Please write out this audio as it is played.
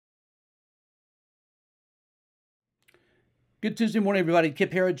Good Tuesday morning, everybody.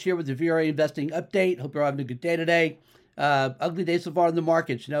 Kip Herriage here with the VRA Investing Update. Hope you're having a good day today. Ugly day so far in the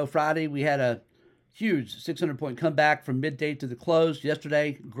markets. Friday we had a huge 600-point comeback from midday to the close.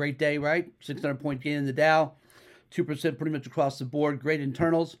 Yesterday, great day, right? 600-point gain in the Dow, 2% pretty much across the board. Great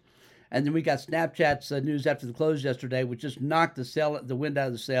internals. And then we got Snapchat's news after the close yesterday, which just knocked the wind out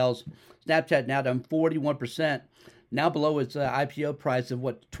of the sails. Snapchat now down 41%, now below its IPO price of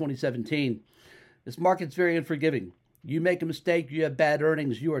 2017. This market's very unforgiving. You make a mistake, you have bad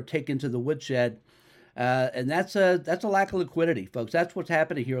earnings, you are taken to the woodshed, and that's a lack of liquidity, folks. That's what's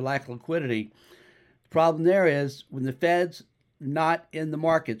happening here, lack of liquidity. The problem there is when the Fed's not in the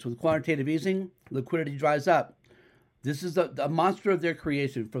markets with quantitative easing, liquidity dries up. This is a monster of their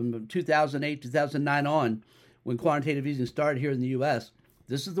creation from 2008, 2009 on, when quantitative easing started here in the U.S.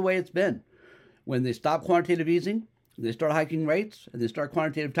 This is the way it's been. When they stop quantitative easing, they start hiking rates, and they start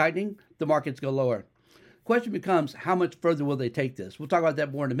quantitative tightening, the markets go lower. Question becomes, how much further will they take this? We'll talk about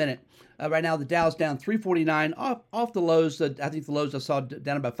that more in a minute. Right now, the Dow's down 349 off the lows. I think the lows I saw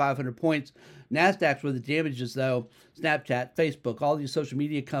down about 500 points. NASDAQ's where the damage is, though. Snapchat, Facebook, all these social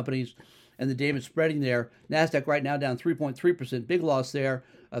media companies, and the damage spreading there. NASDAQ right now down 3.3%. Big loss there,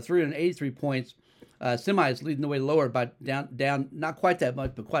 383 points. Semis leading the way lower by down not quite that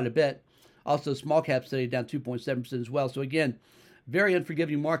much, but quite a bit. Also, small caps today down 2.7% as well. So again, very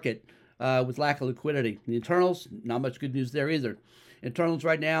unforgiving market. With lack of liquidity. The internals, not much good news there either. Internals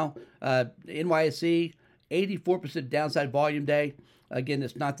right now, NYSE, 84% downside volume day. Again,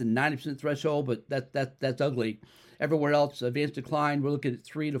 it's not the 90% threshold, but that's ugly. Everywhere else, advanced decline. We're looking at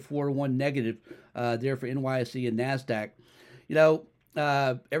 3 to 4 to 1 negative there for NYSE and NASDAQ.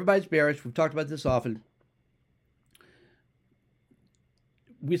 Everybody's bearish. We've talked about this often.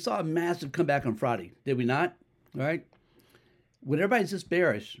 We saw a massive comeback on Friday, did we not? All right. When everybody's this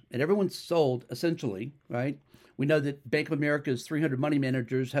bearish and everyone's sold, essentially, right? We know that Bank of America's 300 money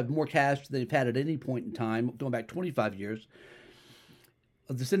managers have more cash than they've had at any point in time, going back 25 years.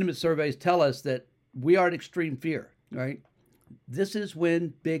 The sentiment surveys tell us that we are in extreme fear, right? This is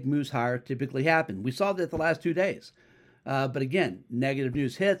when big moves higher typically happen. We saw that the last 2 days. But again, negative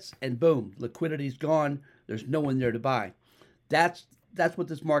news hits and boom, liquidity's gone. There's no one there to buy. That's what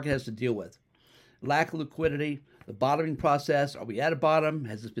this market has to deal with. Lack of liquidity. The bottoming process. Are we at a bottom?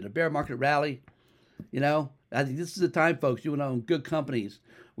 Has this been a bear market rally? I think this is the time, folks. You want to own good companies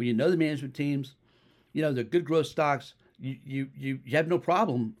where you know the management teams. They're good growth stocks. You have no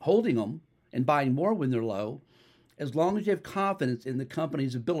problem holding them and buying more when they're low, as long as you have confidence in the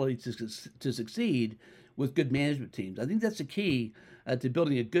company's ability to succeed with good management teams. I think that's the key to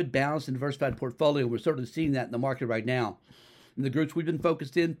building a good, balanced, and diversified portfolio. We're sort of seeing that in the market right now. In the groups we've been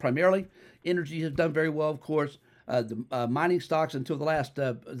focused in, primarily, energy has done very well, of course. The mining stocks until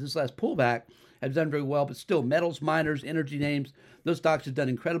this last pullback have done very well, but still metals, miners, energy names, those stocks have done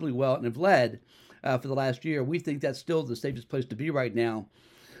incredibly well and have led for the last year. We think that's still the safest place to be right now.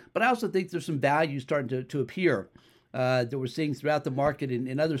 But I also think there's some value starting to appear that we're seeing throughout the market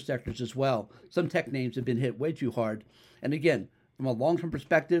in other sectors as well. Some tech names have been hit way too hard. And again, from a long-term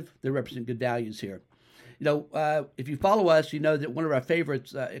perspective, they represent good values here. If you follow us, you know that one of our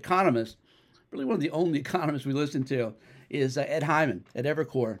favorite economists, really one of the only economists we listen to, is Ed Hyman at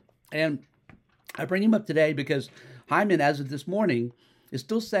Evercore. And I bring him up today because Hyman, as of this morning, is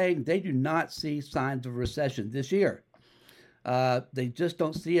still saying they do not see signs of a recession this year. They just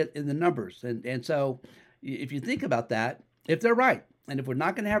don't see it in the numbers. And so if you think about that, if they're right, and if we're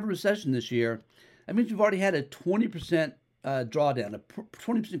not going to have a recession this year, that means we've already had a 20% drawdown, a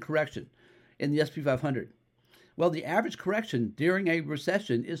 20% correction in the S&P 500. Well, the average correction during a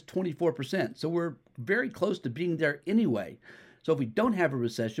recession is 24%. So we're very close to being there anyway. So if we don't have a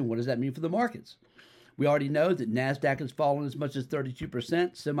recession, what does that mean for the markets? We already know that NASDAQ has fallen as much as 32%,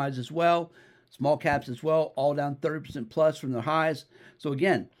 semis as well, small caps as well, all down 30% plus from their highs. So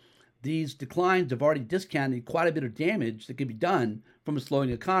again, these declines have already discounted quite a bit of damage that can be done from a slowing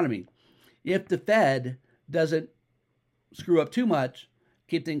economy. If the Fed doesn't screw up too much,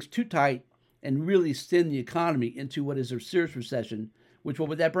 keep things too tight, and really send the economy into what is a serious recession, what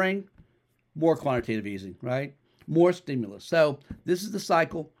would that bring? More quantitative easing, right? More stimulus. So this is the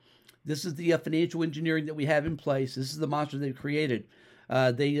cycle. This is the financial engineering that we have in place. This is the monster they've created.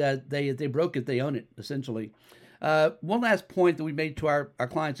 They broke it. They own it, essentially. One last point that we made to our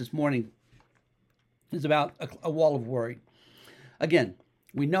clients this morning is about a wall of worry. Again,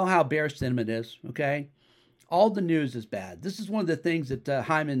 we know how bearish sentiment is, okay? All the news is bad. This is one of the things that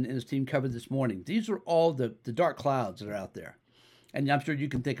Hyman and his team covered this morning. These are all the dark clouds that are out there. And I'm sure you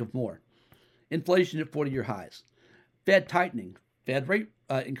can think of more. Inflation at 40-year highs. Fed tightening. Fed rate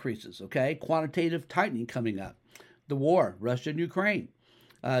increases, okay? Quantitative tightening coming up. the war, Russia and Ukraine,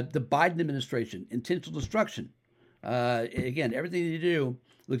 the Biden administration, intentional destruction. Again, everything they do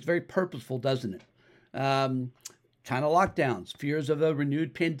looks very purposeful, doesn't it? China lockdowns, fears of a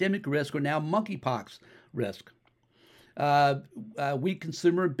renewed pandemic risk or now monkeypox risk. Weak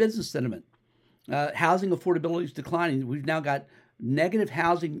consumer and business sentiment. Housing affordability is declining. We've now got negative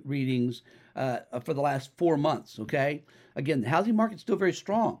housing readings for the last 4 months. Okay, again, the housing market's still very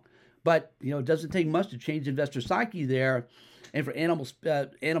strong, but it doesn't take much to change investor psyche there, and for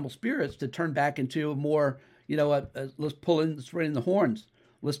animal spirits to turn back into a more let's rein in the horns.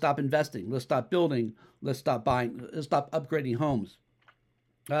 Let's stop investing. Let's stop building. Let's stop buying. Let's stop upgrading homes.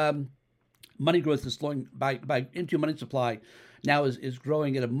 Money growth is slowing by into money supply now is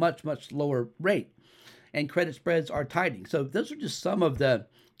growing at a much, much slower rate. And credit spreads are tightening. So those are just some of the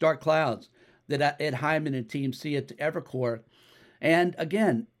dark clouds that Ed Hyman and team see at Evercore. And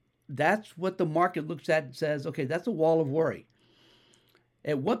again, that's what the market looks at and says, okay, that's a wall of worry.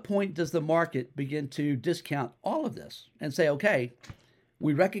 At what point does the market begin to discount all of this and say, okay,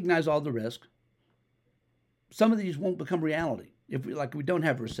 we recognize all the risk. Some of these won't become reality if we don't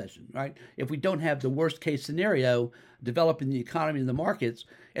have a recession, right? If we don't have the worst case scenario developing the economy and the markets,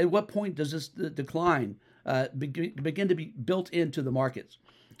 at what point does this decline begin to be built into the markets?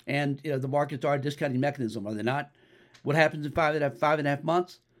 And the markets are a discounting mechanism, are they not? What happens in 5.5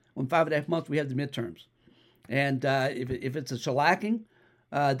 months? Well, in 5.5 months, we have the midterms. And if it's a shellacking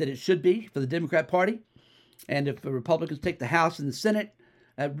that it should be for the Democrat Party, and if the Republicans take the House and the Senate,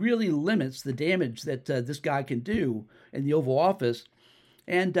 really limits the damage that this guy can do in the Oval Office.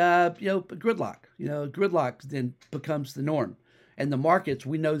 And, gridlock. Gridlock then becomes the norm. And the markets,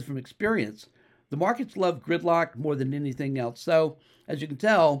 we know from experience, the markets love gridlock more than anything else. So, as you can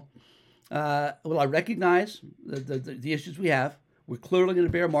tell, I recognize the issues we have. We're clearly in a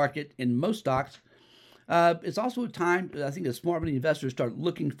bear market in most stocks. It's also a time, I think, that smart money investors start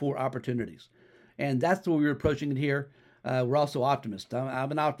looking for opportunities. And that's the way we're approaching it here. We're also optimists.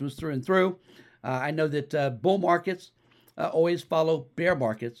 I'm an optimist through and through. I know that bull markets always follow bear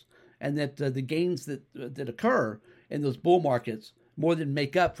markets, and that the gains that occur in those bull markets more than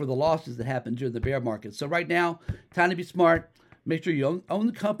make up for the losses that happen during the bear market. So right now, time to be smart. Make sure you own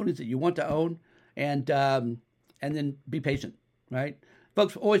the companies that you want to own, and then be patient, right?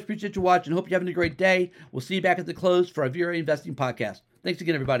 Folks, always appreciate you watching. Hope you're having a great day. We'll see you back at the close for our VRA Investing Podcast. Thanks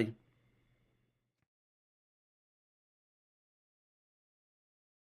again, everybody.